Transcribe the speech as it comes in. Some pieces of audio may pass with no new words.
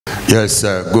Yes,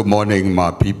 good morning, my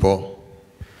people.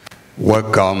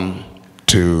 Welcome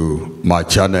to my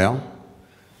channel,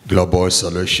 Global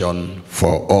Solution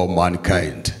for All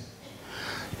Mankind.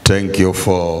 Thank you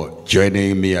for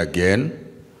joining me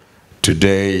again.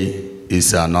 Today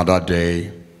is another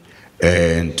day,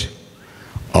 and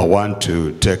I want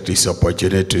to take this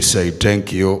opportunity to say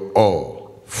thank you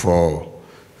all for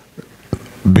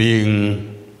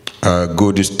being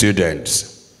good students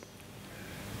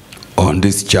on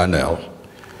this channel.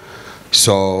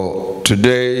 So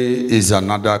today is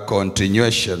another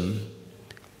continuation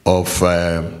of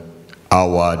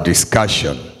our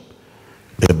discussion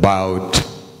about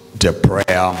the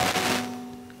prayer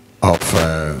of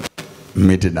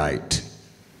midnight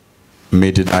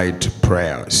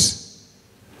prayers.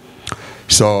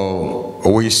 So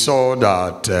we saw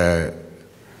that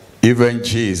even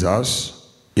Jesus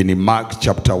in Mark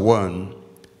chapter 1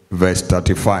 verse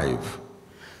 35,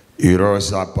 he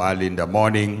rose up early in the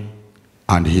morning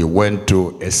and he went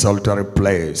to a solitary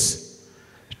place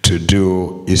to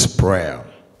do his prayer.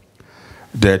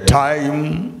 The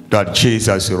time that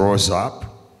Jesus rose up,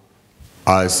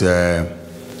 as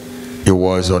he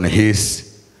was on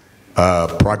his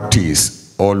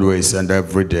practice always and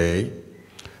every day,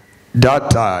 that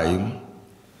time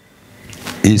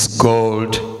is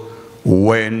called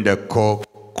when the cock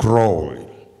crows,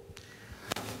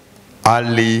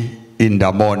 early in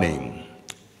the morning.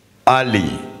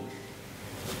 Early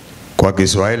kwa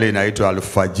Kiswahili inaitwa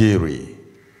alfajiri,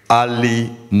 early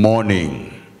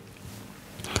morning.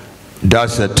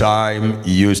 That's the time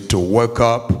you used to wake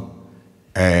up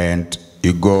and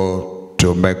you go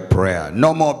to make prayer.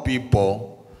 Normal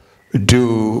people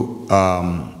do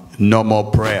normal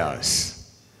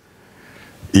prayers.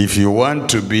 If you want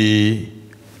to be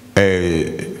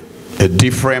a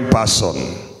different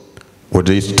person with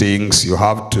these things, you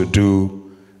have to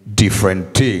do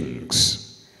different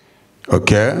things.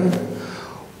 Okay?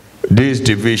 These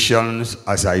divisions,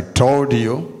 as I told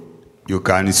you, you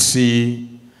can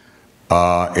see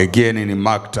again in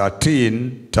Mark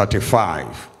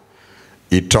 13:35.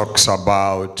 It talks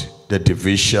about the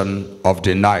division of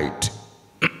the night.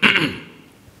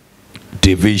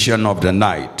 Division of the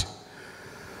night.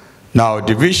 Now,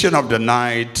 division of the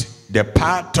night, the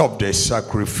part of the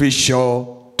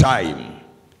sacrificial time,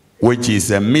 which is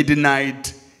a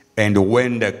midnight and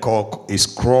when the cock is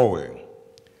crowing,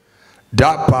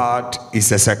 that part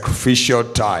is a sacrificial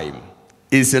time.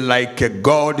 It's like a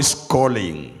God's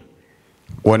calling.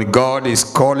 When God is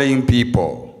calling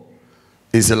people,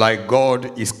 it's like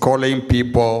God is calling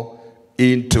people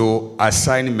into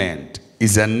assignment.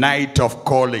 It's a night of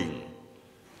calling.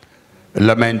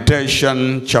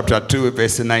 Lamentation chapter 2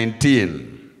 verse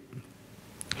 19.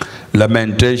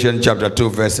 Lamentation chapter 2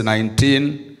 verse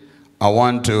 19. I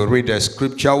want to read a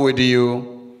scripture with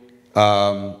you.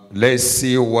 Let's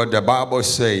see what the Bible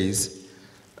says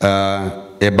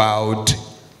about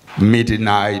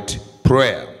midnight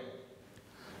prayer.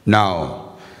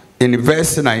 Now, in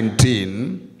verse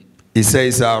 19, it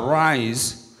says,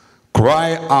 "Arise,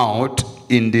 cry out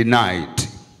in the night.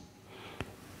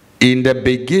 In the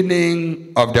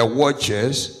beginning of the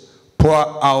watches,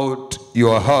 pour out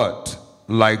your heart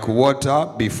like water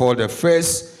before the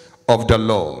face of the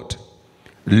Lord.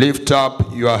 Lift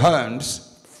up your hands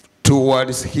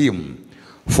towards him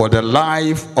for the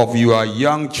life of your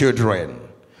young children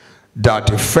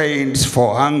that faints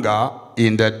for hunger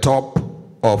in the top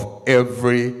of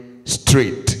every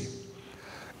street."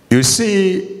 You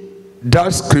see,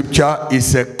 that scripture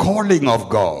is a calling of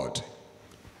God.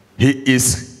 He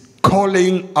is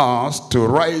calling us to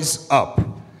rise up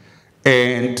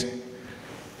and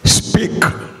speak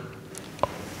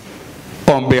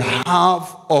on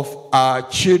behalf of our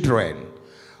children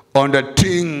on the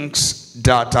things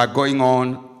that are going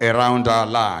on around our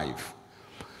life.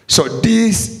 So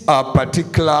these are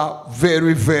particular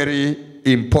very, very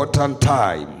important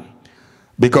time,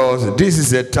 because this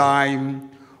is a time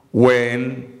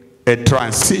when a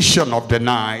transition of the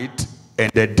night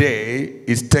and the day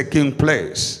is taking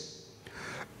place.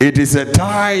 It is a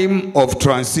time of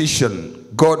transition.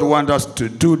 God wants us to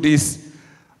do this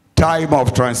time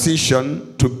of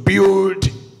transition to build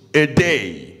a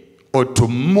day, or to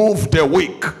move the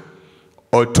week,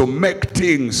 or to make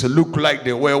things look like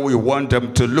the way we want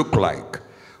them to look like.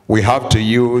 We have to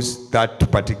use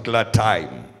that particular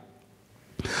time.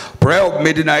 Prayer of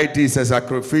midnight is a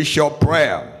sacrificial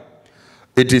prayer.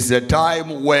 It is a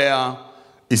time where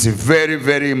it's very,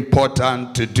 very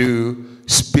important to do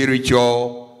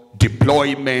spiritual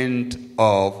deployment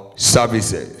of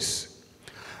services.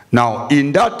 Now,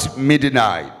 in that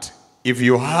midnight, if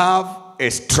you have a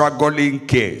struggling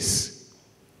case,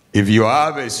 If you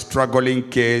have a struggling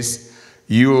case,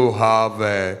 you have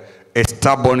a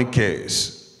stubborn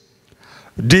case.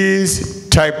 These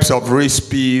types of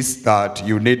recipes that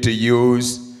you need to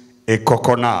use a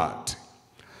coconut.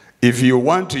 If you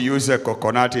want to use a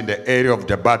coconut in the area of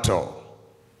the battle,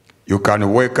 you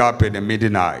can wake up in the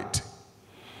midnight.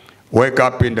 Wake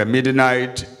up in the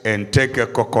midnight and take a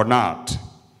coconut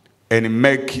and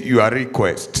make your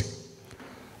request.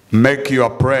 Make your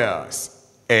prayers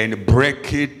and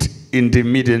break it in the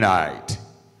midnight.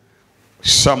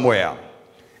 Somewhere.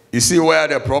 You see where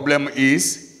the problem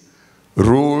is?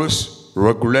 Rules,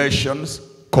 regulations,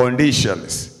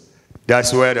 conditions.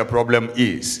 That's where the problem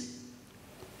is.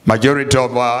 Majority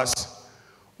of us,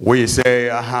 we say,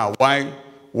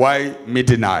 why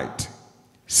midnight?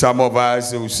 Some of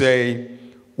us will say,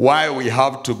 why we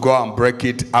have to go and break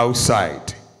it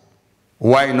outside?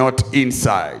 Why not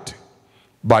inside?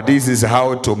 But this is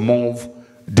how to move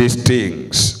these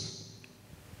things.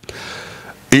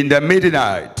 In the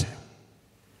midnight,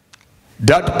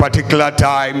 that particular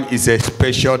time is a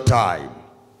special time.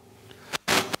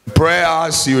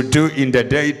 Prayers you do in the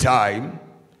daytime,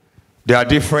 they are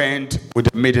different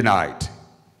with midnight.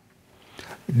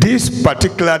 This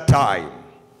particular time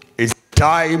is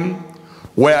time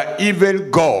where even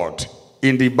God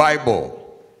in the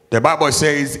Bible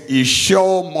says he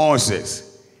showed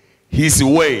Moses his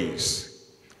ways,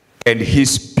 and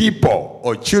his people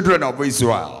or children of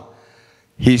Israel,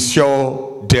 he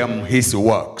showed them his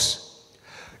works.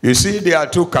 You see, there are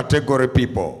two category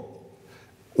people.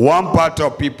 One part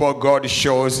of people God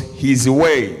shows his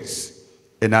ways,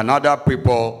 and another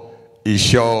people he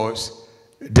shows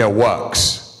their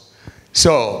works.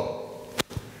 So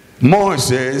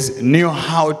Moses knew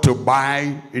how to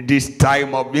buy this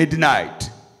time of midnight,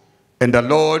 and the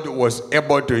Lord was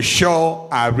able to show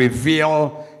and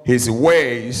reveal his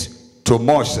ways to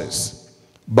Moses.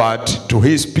 But to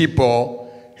his people,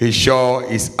 he showed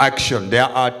his action. There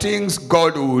are things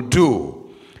God will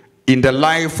do in the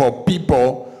life of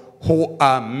people who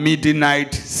are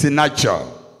midnight snatcher.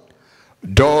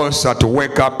 Those that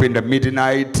wake up in the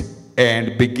midnight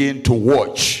and begin to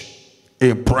watch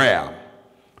in prayer.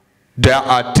 There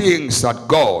are things that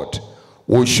God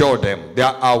will show them. There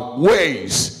are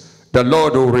ways the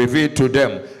Lord will reveal to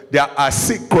them. There are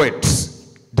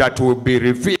secrets that will be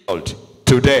revealed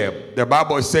to them. The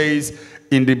Bible says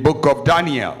in the book of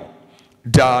Daniel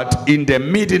that in the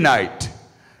midnight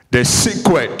the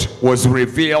secret was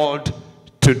revealed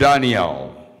to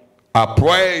Daniel. I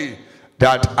pray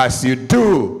that as you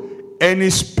do any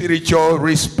spiritual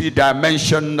recipe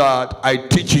dimension that I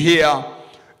teach here,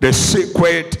 the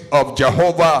secret of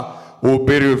Jehovah will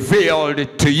be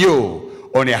revealed to you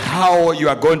on how you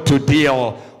are going to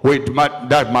deal with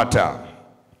that matter.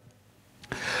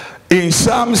 In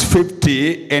Psalms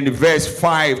 50 and verse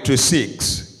 5 to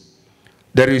 6,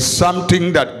 there is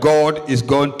something that God is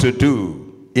going to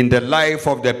do in the life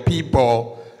of the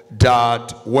people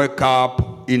that wake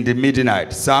up in the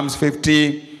midnight. Psalms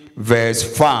 50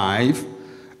 verse 5.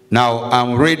 Now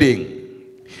I'm reading.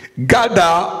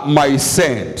 Gather my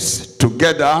saints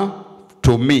together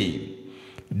to me,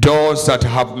 those that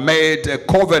have made a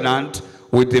covenant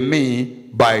with me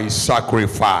by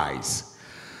sacrifice.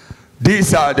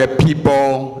 These are the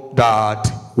people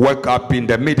that wake up in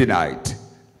the midnight.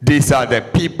 These are the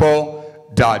people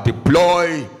that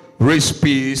deploy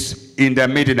recipes in the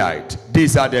midnight.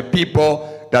 These are the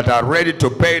people that are ready to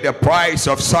pay the price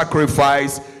of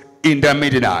sacrifice in the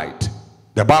midnight.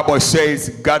 The Bible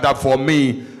says, gather for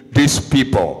me these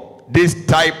people. This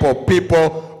type of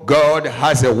people, God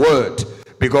has a word,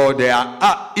 because they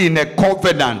are in a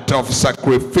covenant of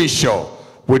sacrificial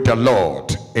with the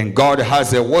Lord. And God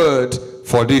has a word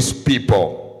for these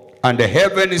people. And the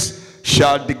heavens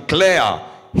shall declare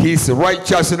his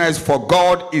righteousness, for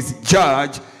God is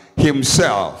judge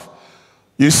himself.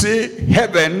 You see,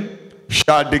 heaven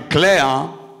shall declare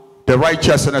the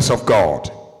righteousness of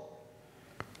God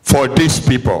for these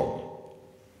people.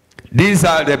 These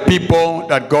are the people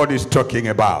that God is talking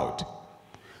about.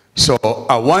 So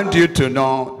I want you to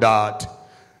know that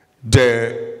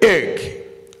the egg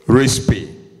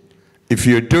recipe, if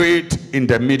you do it in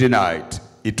the midnight,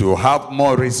 it will have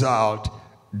more result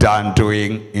than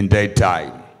doing in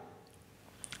daytime.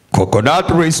 Coconut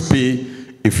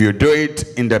recipe, if you do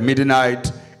it in the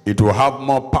midnight, it will have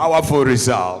more powerful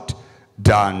result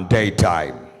than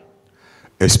daytime.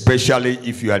 Especially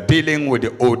if you are dealing with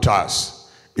the altars,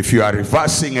 if you are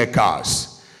reversing a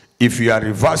curse, if you are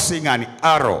reversing an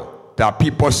arrow that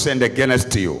people send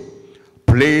against you,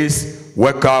 please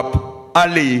wake up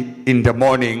early in the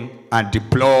morning and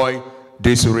deploy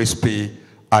this recipe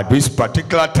at this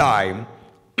particular time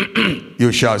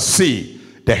you shall see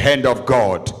the hand of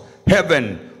God.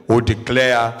 Heaven will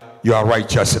declare your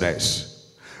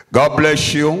righteousness. God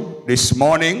bless you this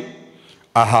morning.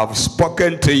 I have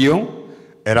spoken to you,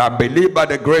 and I believe by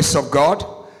the grace of God,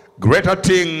 greater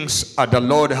things the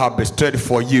Lord have bestowed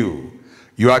for you.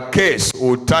 Your case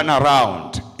will turn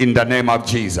around in the name of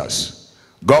Jesus.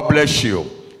 God bless you.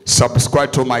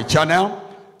 Subscribe to my channel.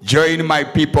 Join my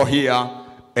people here,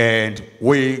 and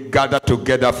we gather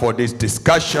together for this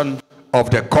discussion of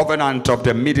the covenant of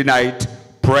the midnight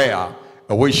prayer.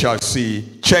 We shall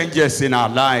see changes in our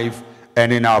life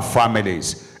and in our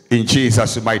families. In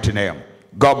Jesus' mighty name.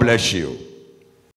 God bless you.